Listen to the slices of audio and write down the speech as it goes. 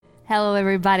Hello,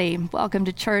 everybody. Welcome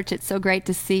to church. It's so great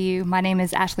to see you. My name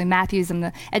is Ashley Matthews. I'm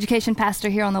the education pastor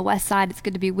here on the West Side. It's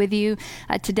good to be with you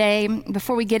today.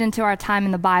 Before we get into our time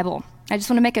in the Bible, I just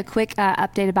want to make a quick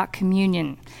update about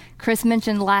communion. Chris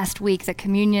mentioned last week that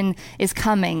communion is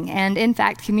coming, and in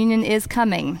fact, communion is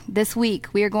coming this week.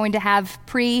 We are going to have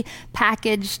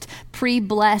pre-packaged,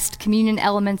 pre-blessed communion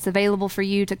elements available for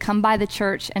you to come by the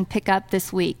church and pick up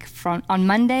this week on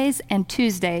Mondays and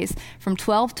Tuesdays from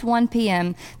 12 to 1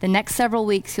 p.m. The next several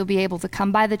weeks, you'll be able to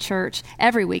come by the church,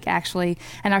 every week actually,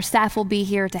 and our staff will be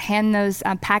here to hand those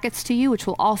packets to you, which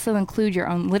will also include your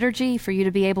own liturgy for you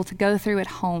to be able to go through at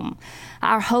home.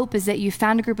 Our hope is that you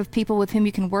found a group of people with whom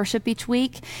you can worship each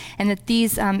week, and that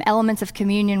these elements of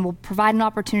communion will provide an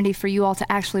opportunity for you all to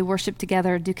actually worship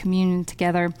together, do communion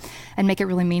together, and make it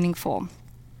really meaningful.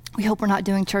 We hope we're not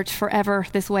doing church forever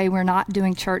this way. We're not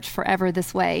doing church forever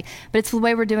this way, but it's the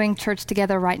way we're doing church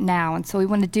together right now, and so we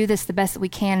want to do this the best that we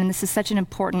can, and this is such an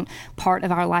important part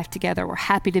of our life together. We're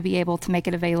happy to be able to make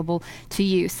it available to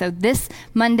you. So this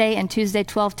Monday and Tuesday,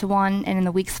 12 to 1, and in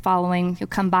the weeks following, you'll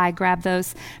come by, grab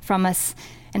those from us,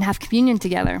 and have communion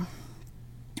together.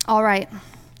 All right,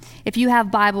 if you have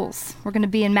Bibles, we're going to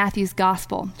be in Matthew's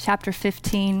Gospel, chapter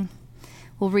 15.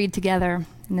 We'll read together,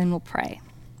 and then we'll pray.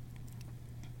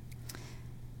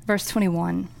 Verse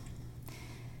 21.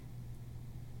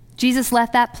 Jesus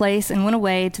left that place and went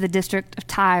away to the district of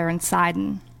Tyre and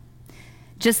Sidon.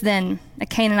 Just then, a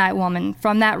Canaanite woman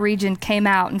from that region came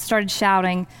out and started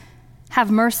shouting,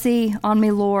 "Have mercy on me,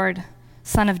 Lord,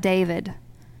 Son of David.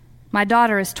 My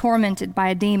daughter is tormented by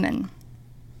a demon."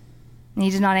 And he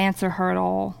did not answer her at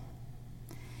all.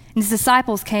 And his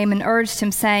disciples came and urged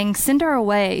him, saying, "Send her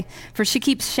away, for she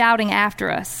keeps shouting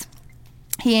after us."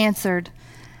 He answered,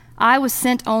 "I was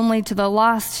sent only to the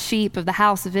lost sheep of the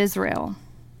house of Israel."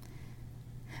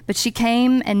 But she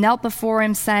came and knelt before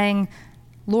him, saying,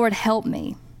 "Lord, help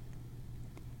me."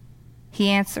 He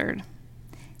answered,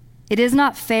 "It is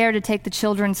not fair to take the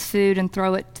children's food and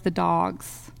throw it to the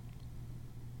dogs."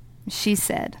 She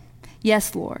said,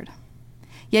 "Yes, Lord.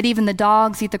 Yet even the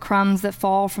dogs eat the crumbs that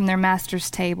fall from their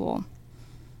master's table."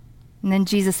 And then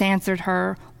Jesus answered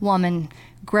her, "Woman,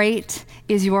 great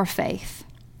is your faith.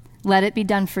 Let it be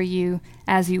done for you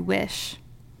as you wish."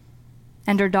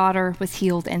 And her daughter was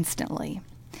healed instantly.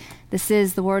 This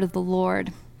is the word of the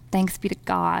Lord. Thanks be to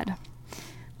God.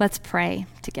 Let's pray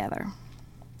together.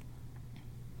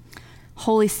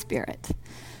 Holy Spirit,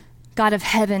 God of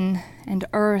heaven and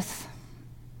earth,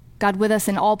 God with us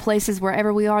in all places,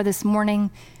 wherever we are this morning,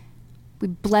 we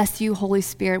bless you, Holy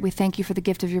Spirit. We thank you for the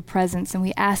gift of your presence, and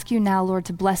we ask you now, Lord,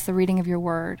 to bless the reading of your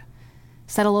word.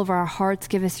 Settle over our hearts.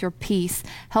 Give us your peace.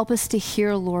 Help us to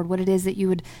hear, Lord, what it is that you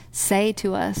would say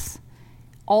to us.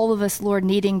 All of us, Lord,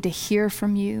 needing to hear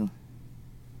from you.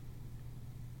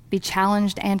 Be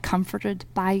challenged and comforted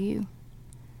by you.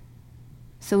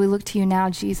 So we look to you now,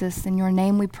 Jesus. In your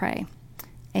name we pray.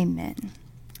 Amen.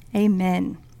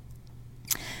 Amen.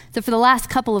 So for the last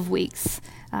couple of weeks,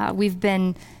 we've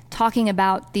been talking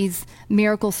about these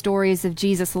miracle stories of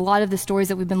Jesus. A lot of the stories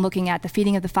that we've been looking at, the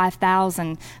feeding of the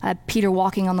 5,000, Peter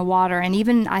walking on the water, and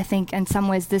even, I think, in some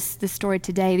ways, this story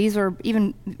today, these are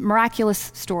even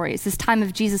miraculous stories. This time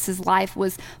of Jesus' life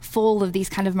was full of these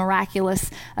kind of miraculous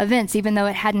events, even though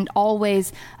it hadn't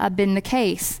always been the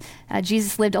case.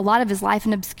 Jesus lived a lot of his life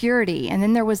in obscurity, and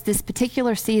then there was this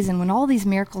particular season when all these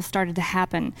miracles started to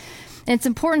happen. And it's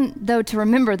important, though, to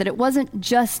remember that it wasn't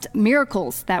just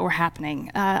miracles that were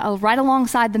happening. Right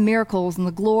alongside the miracles and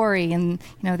the glory and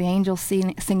the angels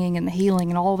singing and the healing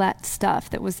and all that stuff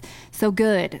that was so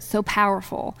good, so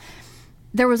powerful,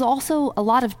 there was also a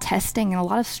lot of testing and a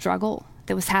lot of struggle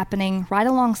that was happening right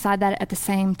alongside that at the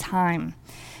same time.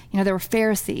 There were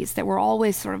Pharisees that were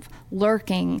always sort of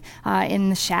lurking in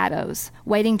the shadows,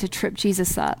 waiting to trip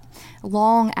Jesus up.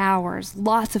 Long hours,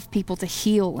 lots of people to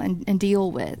heal and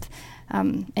deal with.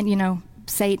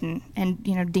 Satan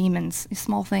and, demons,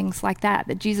 small things like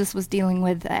that Jesus was dealing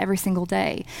with every single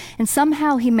day. And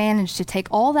somehow he managed to take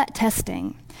all that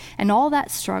testing and all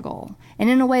that struggle, and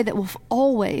in a way that will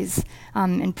always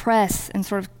impress and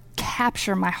sort of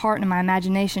capture my heart and my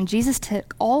imagination, Jesus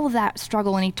took all of that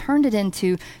struggle and he turned it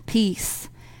into peace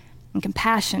and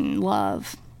compassion and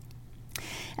love.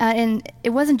 And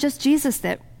it wasn't just Jesus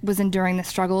that was enduring this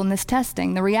struggle and this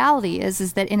testing. The reality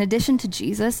is that in addition to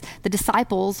Jesus, the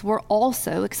disciples were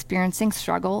also experiencing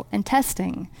struggle and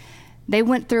testing. They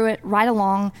went through it right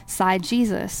alongside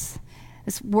Jesus.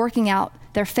 It's working out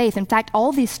their faith. In fact,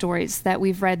 all these stories that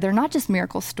we've read, they're not just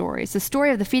miracle stories. The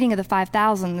story of the feeding of the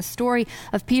 5,000, the story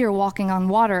of Peter walking on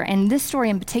water, and this story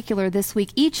in particular this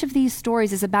week, each of these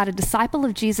stories is about a disciple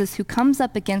of Jesus who comes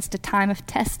up against a time of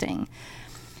testing.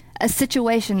 a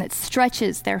situation that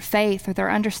stretches their faith or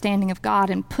their understanding of God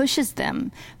and pushes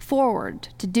them forward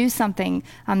to do something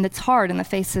that's hard in the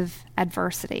face of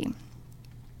adversity.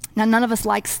 Now, none of us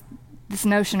likes this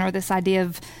notion or this idea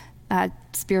of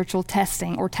spiritual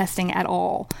testing or testing at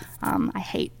all. I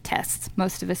hate tests.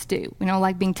 Most of us do. We don't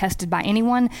like being tested by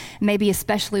anyone. Maybe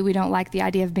especially we don't like the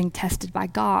idea of being tested by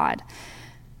God.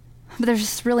 But there's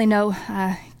just really no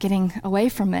getting away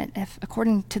from it. If,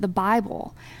 according to the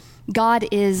Bible, God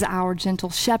is our gentle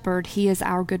shepherd. He is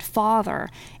our good father.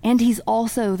 And he's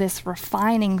also this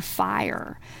refining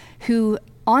fire who,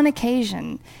 on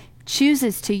occasion,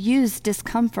 chooses to use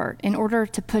discomfort in order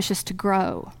to push us to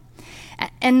grow.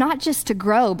 And not just to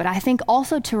grow, but I think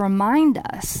also to remind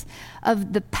us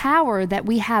of the power that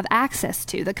we have access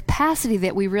to, the capacity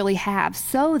that we really have,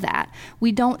 so that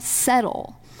we don't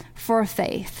settle for a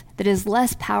faith that is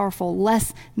less powerful,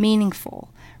 less meaningful,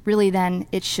 really, than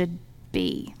it should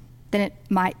be, than it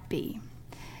might be.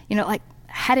 You know, like,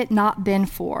 had it not been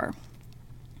for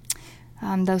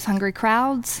those hungry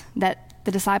crowds that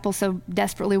the disciples so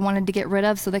desperately wanted to get rid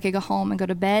of so they could go home and go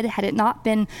to bed, had it not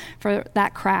been for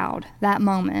that crowd, that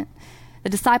moment, the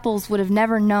disciples would have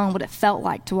never known what it felt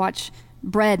like to watch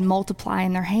bread multiply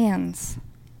in their hands.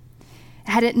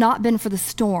 Had it not been for the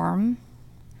storm,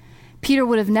 Peter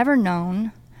would have never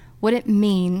known what it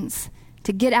means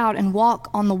to get out and walk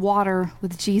on the water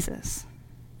with Jesus.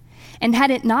 And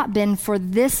had it not been for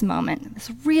this moment,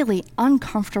 this really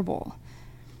uncomfortable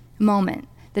moment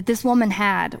that this woman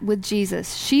had with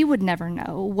Jesus, she would never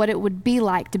know what it would be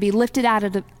like to be lifted out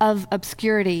of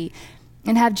obscurity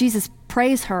and have Jesus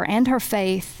praise her and her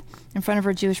faith in front of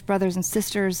her Jewish brothers and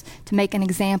sisters to make an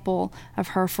example of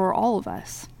her for all of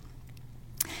us.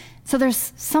 So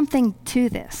there's something to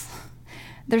this.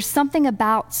 There's something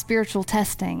about spiritual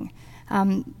testing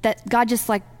that God just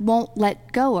won't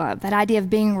let go of, that idea of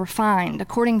being refined.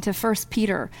 According to 1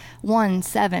 Peter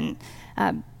 1:7,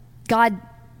 God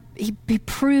He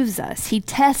proves us. He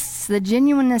tests the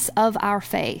genuineness of our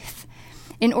faith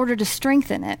in order to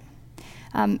strengthen it,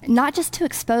 not just to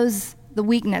expose the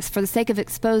weakness for the sake of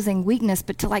exposing weakness,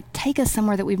 but to take us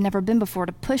somewhere that we've never been before,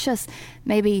 to push us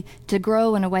maybe to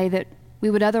grow in a way that we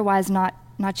would otherwise not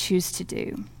choose to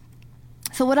do.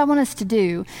 So what I want us to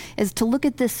do is to look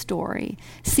at this story,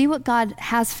 see what God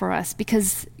has for us,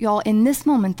 because, y'all, in this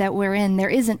moment that we're in, there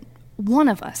isn't one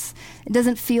of us. It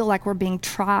doesn't feel like we're being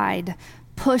tried,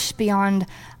 pushed beyond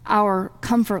our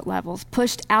comfort levels,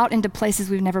 pushed out into places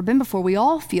we've never been before. We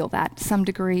all feel that to some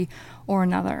degree or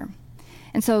another.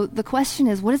 And so the question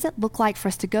is, what does it look like for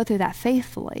us to go through that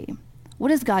faithfully?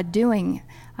 What is God doing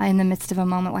in the midst of a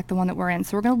moment like the one that we're in?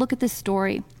 So we're going to look at this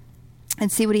story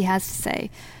and see what he has to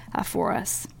say for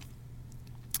us,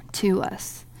 to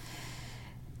us.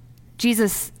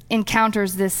 Jesus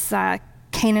encounters this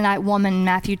Canaanite woman,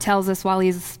 Matthew tells us, while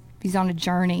he's on a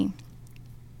journey.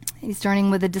 He's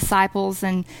journeying with the disciples,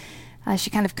 and she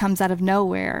kind of comes out of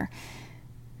nowhere.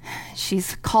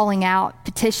 She's calling out,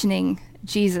 petitioning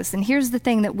Jesus. And here's the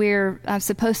thing that we're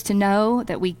supposed to know,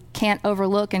 that we can't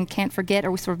overlook and can't forget,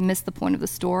 or we sort of miss the point of the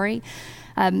story.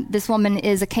 This woman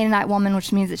is a Canaanite woman,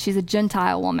 which means that she's a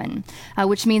Gentile woman,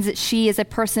 which means that she is a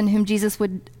person whom Jesus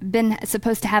would been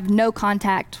supposed to have no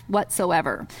contact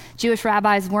whatsoever. Jewish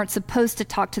rabbis weren't supposed to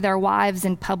talk to their wives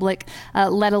in public,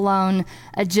 let alone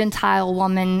a Gentile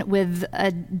woman with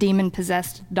a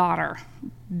demon-possessed daughter.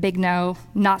 Big no,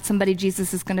 not somebody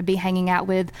Jesus is going to be hanging out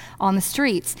with on the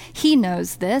streets. He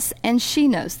knows this, and she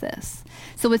knows this.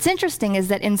 So what's interesting is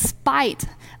that in spite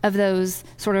of those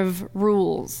sort of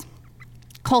rules,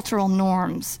 cultural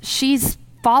norms, she's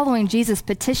following Jesus,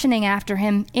 petitioning after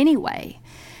him anyway.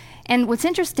 And what's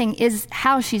interesting is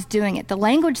how she's doing it. The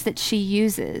language that she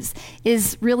uses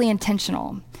is really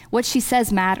intentional. What she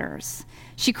says matters.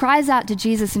 She cries out to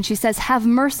Jesus and she says, "Have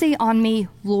mercy on me,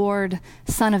 Lord,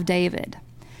 Son of David."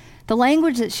 The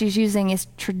language that she's using is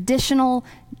traditional,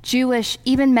 Jewish,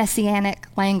 even messianic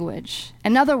language.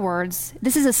 In other words,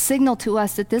 this is a signal to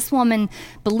us that this woman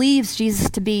believes Jesus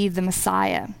to be the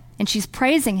Messiah. And she's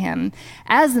praising him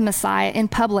as the Messiah in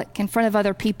public, in front of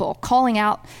other people, calling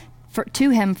out to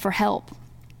him for help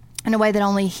in a way that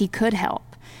only he could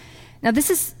help. Now, this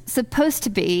is supposed to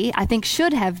be, I think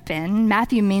should have been,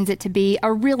 Matthew means it to be,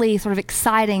 a really sort of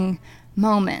exciting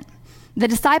moment. The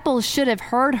disciples should have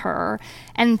heard her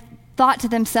and thought to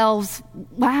themselves,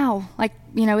 wow,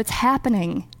 it's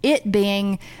happening. It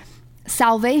being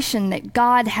salvation that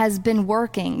God has been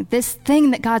working, this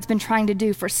thing that God's been trying to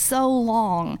do for so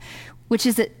long, which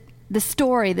is that the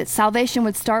story that salvation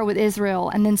would start with Israel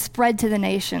and then spread to the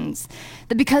nations.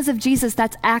 That because of Jesus,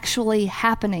 that's actually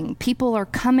happening. People are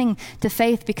coming to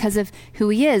faith because of who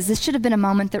he is. This should have been a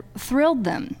moment that thrilled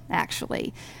them,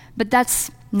 actually. But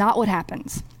that's not what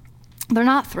happens. They're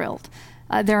not thrilled.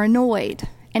 They're annoyed.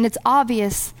 And it's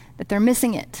obvious that they're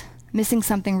missing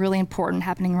something really important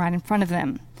happening right in front of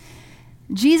them.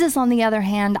 Jesus, on the other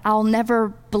hand, I'll never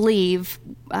believe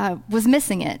was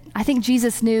missing it. I think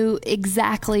Jesus knew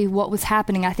exactly what was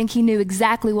happening. I think he knew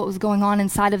exactly what was going on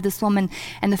inside of this woman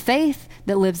and the faith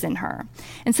that lives in her.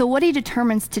 And so what he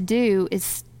determines to do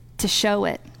is to show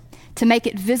it, to make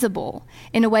it visible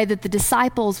in a way that the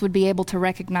disciples would be able to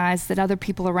recognize, that other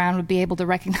people around would be able to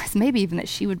recognize, maybe even that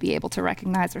she would be able to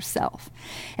recognize herself.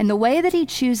 And the way that he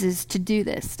chooses to do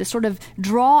this, to sort of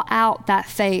draw out that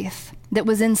faith that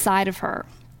was inside of her,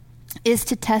 is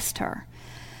to test her.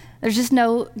 There's just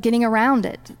no getting around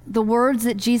it. The words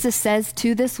that Jesus says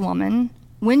to this woman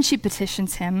when she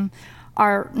petitions him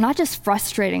are not just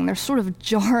frustrating, they're sort of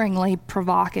jarringly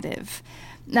provocative.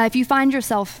 Now, if you find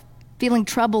yourself feeling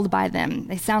troubled by them,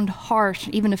 they sound harsh,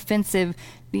 even offensive,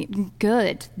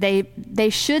 good. They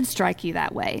should strike you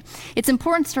that way. It's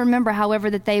important to remember, however,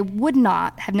 that they would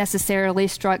not have necessarily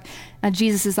struck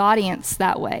Jesus' audience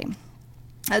that way.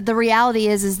 The reality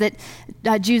is that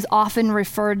Jews often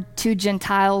referred to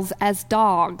Gentiles as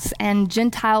dogs, and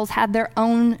Gentiles had their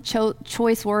own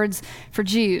choice words for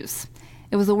Jews.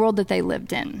 It was the world that they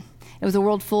lived in. It was a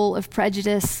world full of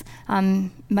prejudice,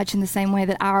 much in the same way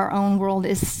that our own world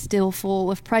is still full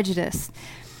of prejudice.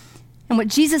 And what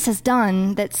Jesus has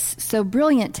done that's so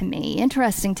brilliant to me,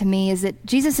 interesting to me, is that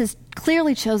Jesus has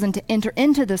clearly chosen to enter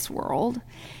into this world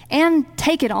and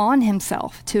take it on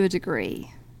himself to a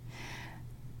degree,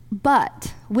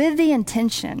 but with the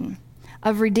intention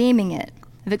of redeeming it,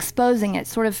 of exposing it,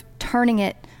 sort of turning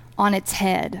it on its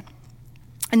head.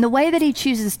 And the way that he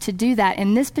chooses to do that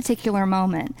in this particular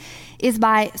moment is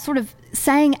by sort of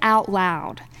saying out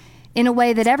loud in a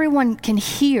way that everyone can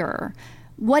hear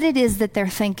what it is that they're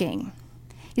thinking.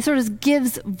 He sort of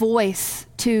gives voice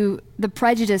to the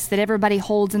prejudice that everybody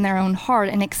holds in their own heart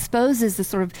and exposes the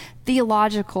sort of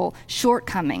theological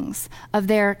shortcomings of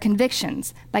their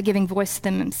convictions by giving voice to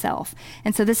them himself.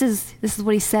 And so this is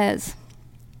what he says.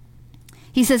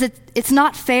 He says, it's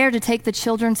not fair to take the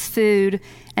children's food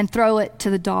and throw it to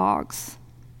the dogs.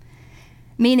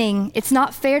 Meaning, it's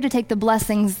not fair to take the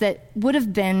blessings that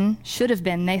should have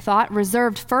been, they thought,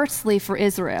 reserved firstly for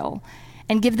Israel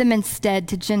and give them instead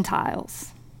to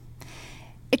Gentiles.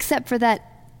 Except for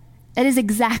that, it is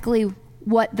exactly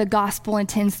what the gospel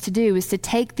intends to do, is to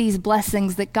take these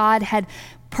blessings that God had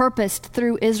purposed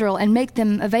through Israel and make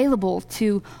them available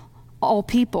to all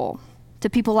people, to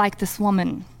people like this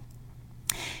woman.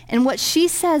 And what she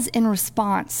says in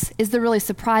response is the really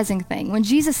surprising thing. When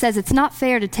Jesus says it's not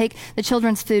fair to take the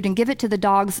children's food and give it to the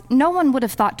dogs, no one would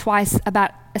have thought twice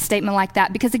about a statement like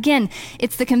that, because again,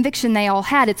 it's the conviction they all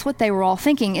had. It's what they were all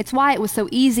thinking. It's why it was so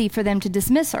easy for them to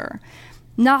dismiss her.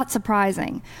 Not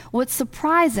surprising. What's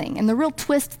surprising, and the real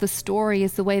twist of the story,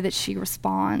 is the way that she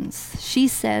responds. She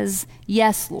says,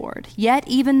 "Yes, Lord, yet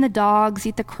even the dogs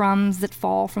eat the crumbs that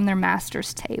fall from their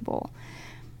master's table."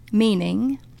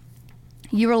 Meaning,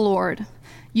 you're Lord.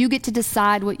 You get to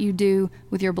decide what you do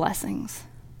with your blessings.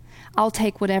 I'll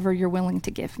take whatever you're willing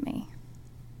to give me.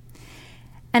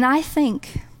 And I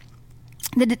think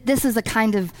that this is a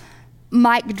kind of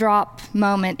mic drop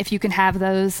moment, if you can have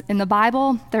those in the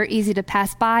Bible. They're easy to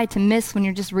pass by, to miss when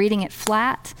you're just reading it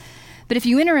flat. But if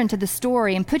you enter into the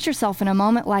story and put yourself in a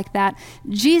moment like that,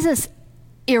 Jesus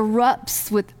erupts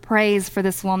with praise for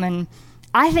this woman.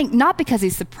 I think not because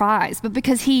he's surprised, but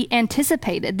because he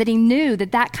anticipated, that he knew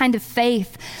that that kind of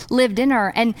faith lived in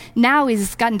her. And now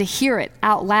he's gotten to hear it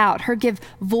out loud, her give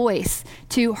voice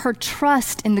to her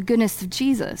trust in the goodness of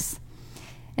Jesus.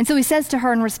 And so he says to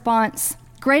her in response,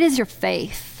 "Great is your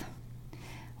faith,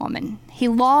 woman." He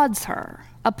lauds her,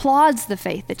 applauds the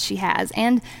faith that she has,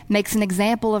 and makes an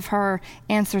example of her,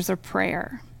 answers her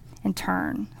prayer in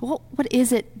turn. Well, what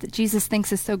is it that Jesus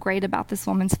thinks is so great about this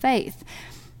woman's faith?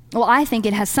 Well, I think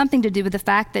it has something to do with the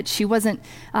fact that she wasn't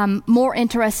more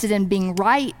interested in being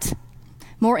right,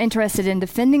 more interested in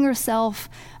defending herself,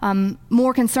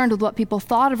 more concerned with what people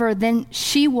thought of her than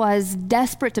she was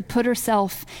desperate to put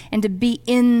herself and to be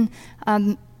in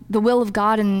the will of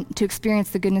God and to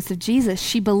experience the goodness of Jesus.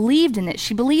 She believed in it.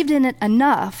 She believed in it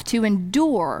enough to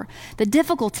endure the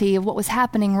difficulty of what was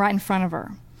happening right in front of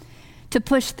her, to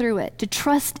push through it, to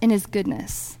trust in his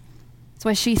goodness. That's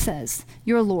why she says,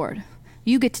 "You're Lord.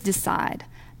 You get to decide,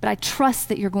 but I trust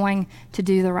that you're going to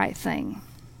do the right thing."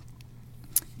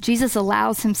 Jesus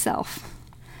allows himself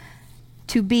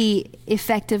to be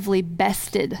effectively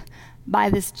bested by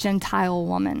this Gentile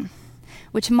woman,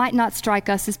 which might not strike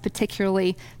us as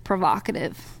particularly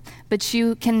provocative. But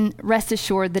you can rest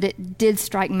assured that it did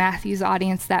strike Matthew's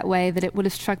audience that way, that it would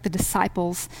have struck the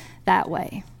disciples that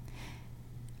way.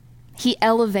 He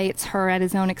elevates her at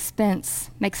his own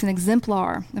expense, makes an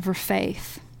exemplar of her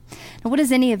faith. Now, what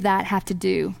does any of that have to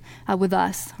do with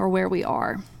us or where we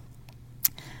are?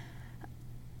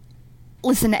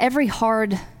 Listen, every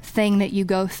hard thing that you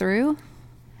go through,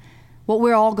 what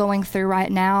we're all going through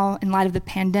right now in light of the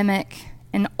pandemic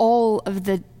and all of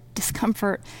the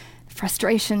discomfort,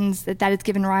 frustrations that has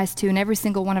given rise to in every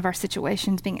single one of our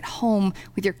situations, being at home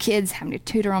with your kids, having to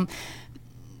tutor them,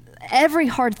 every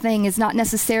hard thing is not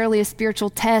necessarily a spiritual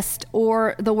test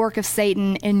or the work of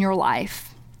Satan in your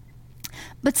life.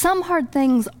 But some hard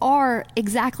things are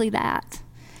exactly that.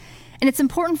 And it's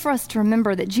important for us to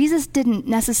remember that Jesus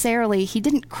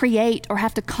didn't create or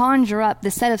have to conjure up the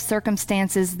set of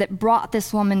circumstances that brought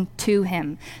this woman to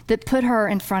him, that put her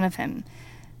in front of him,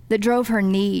 that drove her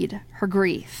need, her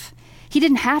grief. He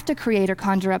didn't have to create or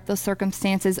conjure up those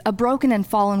circumstances. A broken and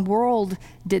fallen world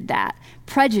did that.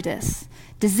 Prejudice,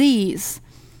 disease,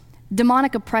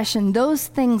 demonic oppression, those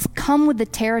things come with the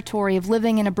territory of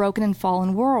living in a broken and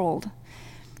fallen world.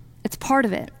 It's part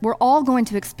of it. We're all going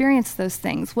to experience those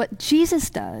things. What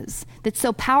Jesus does that's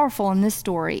so powerful in this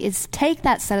story is take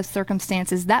that set of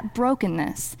circumstances, that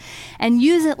brokenness, and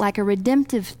use it like a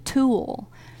redemptive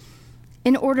tool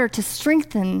in order to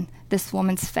strengthen this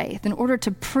woman's faith, in order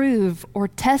to prove or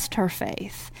test her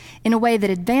faith in a way that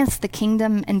advanced the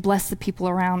kingdom and blessed the people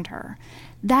around her.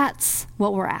 That's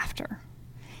what we're after.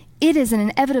 It is an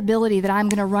inevitability that I'm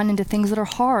going to run into things that are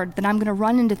hard, that I'm going to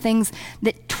run into things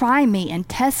that try me and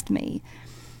test me.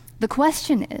 The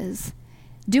question is,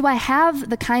 do I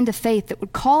have the kind of faith that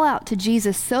would call out to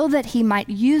Jesus so that he might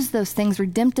use those things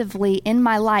redemptively in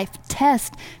my life,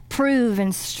 test, prove,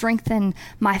 and strengthen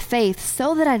my faith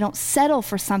so that I don't settle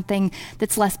for something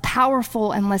that's less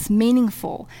powerful and less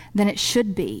meaningful than it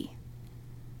should be?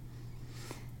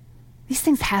 These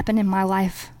things happen in my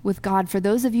life with God. For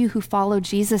those of you who follow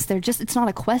Jesus, it's not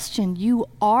a question. You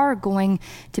are going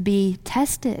to be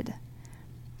tested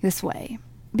this way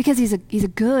because he's a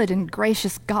good and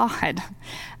gracious God.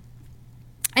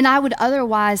 And I would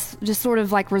otherwise just sort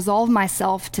of like resolve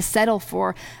myself to settle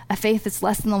for a faith that's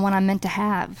less than the one I'm meant to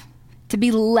have, to be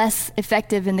less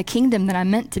effective in the kingdom than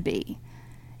I'm meant to be.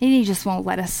 And he just won't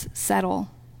let us settle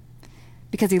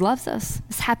because he loves us.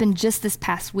 This happened just this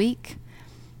past week.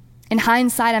 In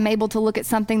hindsight, I'm able to look at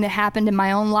something that happened in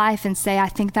my own life and say, I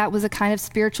think that was a kind of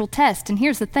spiritual test. And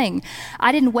here's the thing.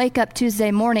 I didn't wake up Tuesday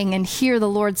morning and hear the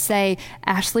Lord say,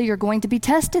 Ashley, you're going to be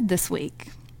tested this week.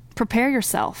 Prepare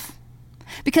yourself.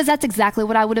 Because that's exactly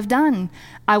what I would have done.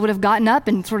 I would have gotten up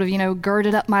and sort of,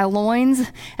 girded up my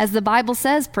loins, as the Bible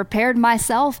says, prepared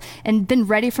myself and been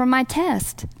ready for my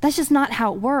test. That's just not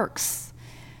how it works.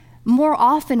 More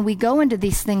often we go into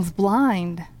these things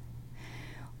blind.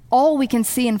 All we can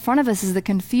see in front of us is the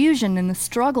confusion and the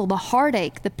struggle, the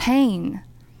heartache, the pain.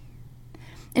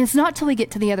 And it's not till we get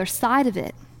to the other side of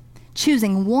it,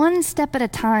 choosing one step at a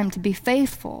time to be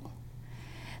faithful,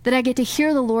 that I get to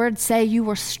hear the Lord say, you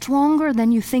are stronger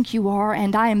than you think you are,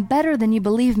 and I am better than you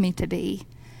believe me to be.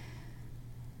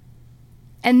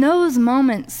 And those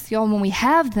moments, y'all, when we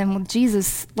have them with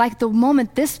Jesus, like the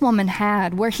moment this woman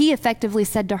had, where he effectively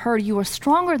said to her, you are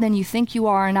stronger than you think you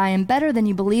are, and I am better than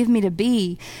you believe me to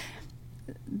be,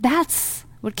 that's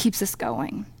what keeps us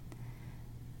going.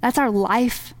 That's our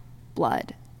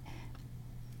lifeblood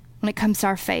when it comes to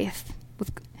our faith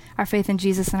in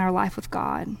Jesus and our life with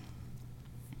God.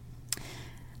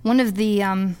 One of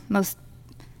the most,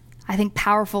 I think,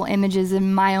 powerful images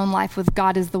in my own life with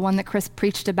God is the one that Chris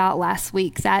preached about last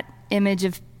week, that image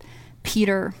of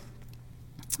Peter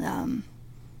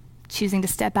choosing to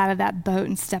step out of that boat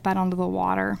and step out onto the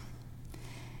water,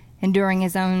 enduring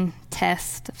his own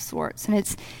test of sorts. And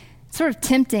it's sort of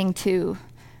tempting to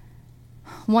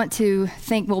want to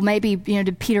think, well, maybe,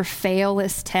 did Peter fail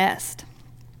his test?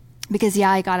 Because, he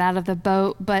got out of the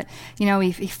boat, but,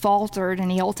 he faltered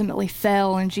and he ultimately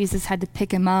fell and Jesus had to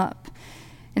pick him up.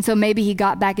 And so maybe he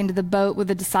got back into the boat with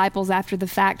the disciples after the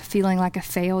fact, feeling like a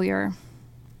failure.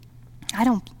 I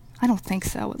don't think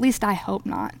so. At least I hope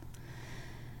not.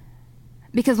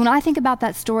 Because when I think about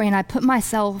that story and I put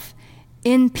myself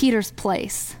in Peter's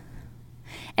place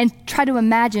and try to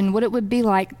imagine what it would be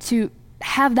like to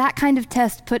have that kind of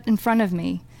test put in front of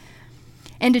me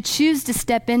and to choose to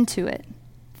step into it,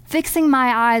 fixing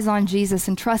my eyes on Jesus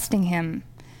and trusting him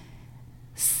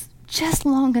just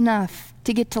long enough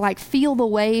to get to feel the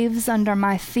waves under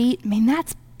my feet,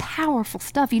 that's powerful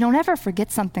stuff. You don't ever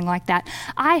forget something like that.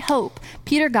 I hope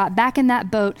Peter got back in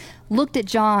that boat, looked at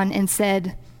John and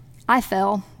said, I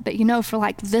fell, but for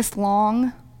like this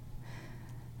long,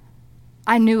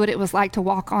 I knew what it was like to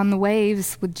walk on the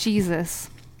waves with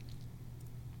Jesus.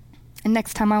 And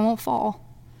next time I won't fall.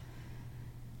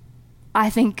 I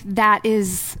think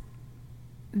that's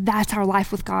our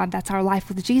life with God. That's our life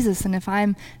with Jesus. And if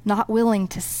I'm not willing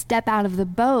to step out of the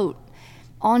boat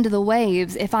onto the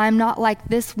waves, if I'm not like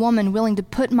this woman willing to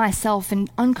put myself in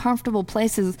uncomfortable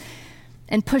places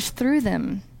and push through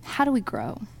them, how do we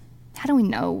grow? How do we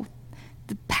know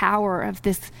the power of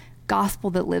this gospel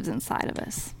that lives inside of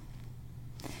us?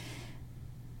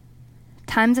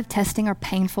 Times of testing are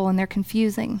painful and they're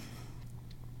confusing.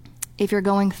 If you're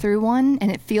going through one and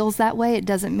it feels that way, it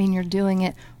doesn't mean you're doing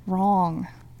it wrong.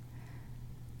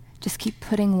 Just keep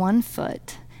putting one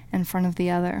foot in front of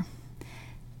the other,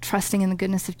 trusting in the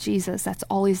goodness of Jesus. That's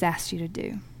all he's asked you to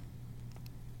do.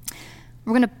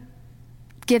 We're going to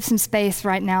give some space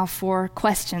right now for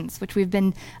questions, which we've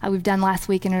done last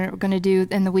week and are going to do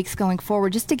in the weeks going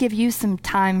forward, just to give you some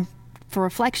time for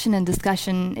reflection and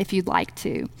discussion if you'd like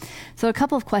to. So a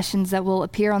couple of questions that will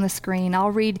appear on the screen.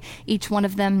 I'll read each one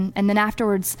of them, and then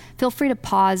afterwards, feel free to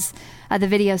pause the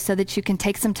video so that you can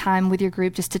take some time with your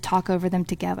group just to talk over them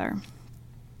together.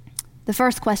 The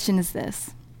first question is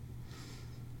this: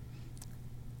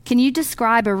 can you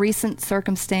describe a recent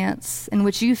circumstance in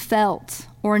which you felt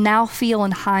or now feel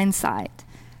in hindsight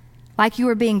like you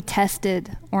were being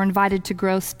tested or invited to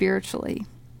grow spiritually?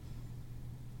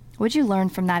 What did you learn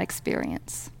from that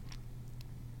experience?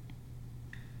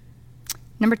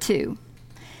 Number 2,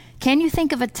 can you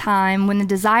think of a time when the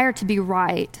desire to be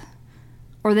right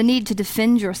or the need to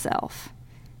defend yourself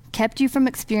kept you from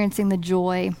experiencing the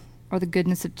joy or the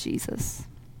goodness of Jesus?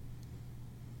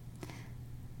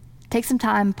 Take some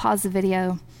time, pause the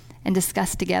video, and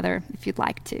discuss together if you'd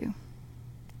like to.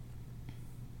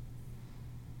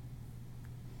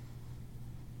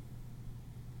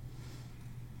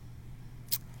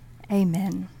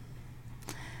 Amen.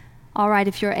 All right,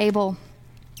 if you're able,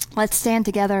 let's stand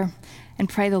together and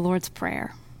pray the Lord's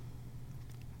Prayer.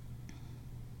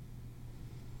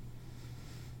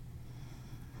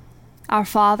 Our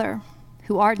Father,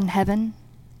 who art in heaven,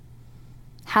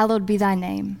 hallowed be thy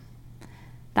name.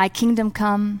 Thy kingdom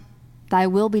come, thy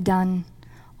will be done,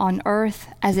 on earth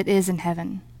as it is in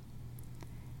heaven.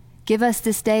 Give us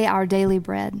this day our daily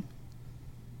bread,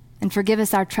 and forgive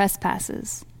us our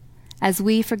trespasses, as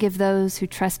we forgive those who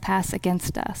trespass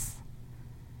against us.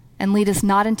 And lead us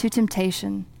not into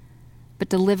temptation, but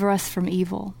deliver us from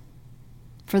evil.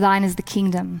 For thine is the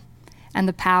kingdom, and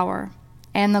the power,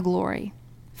 and the glory,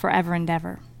 forever and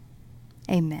ever.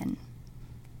 Amen.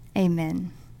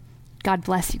 Amen. God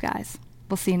bless you guys.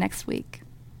 We'll see you next week.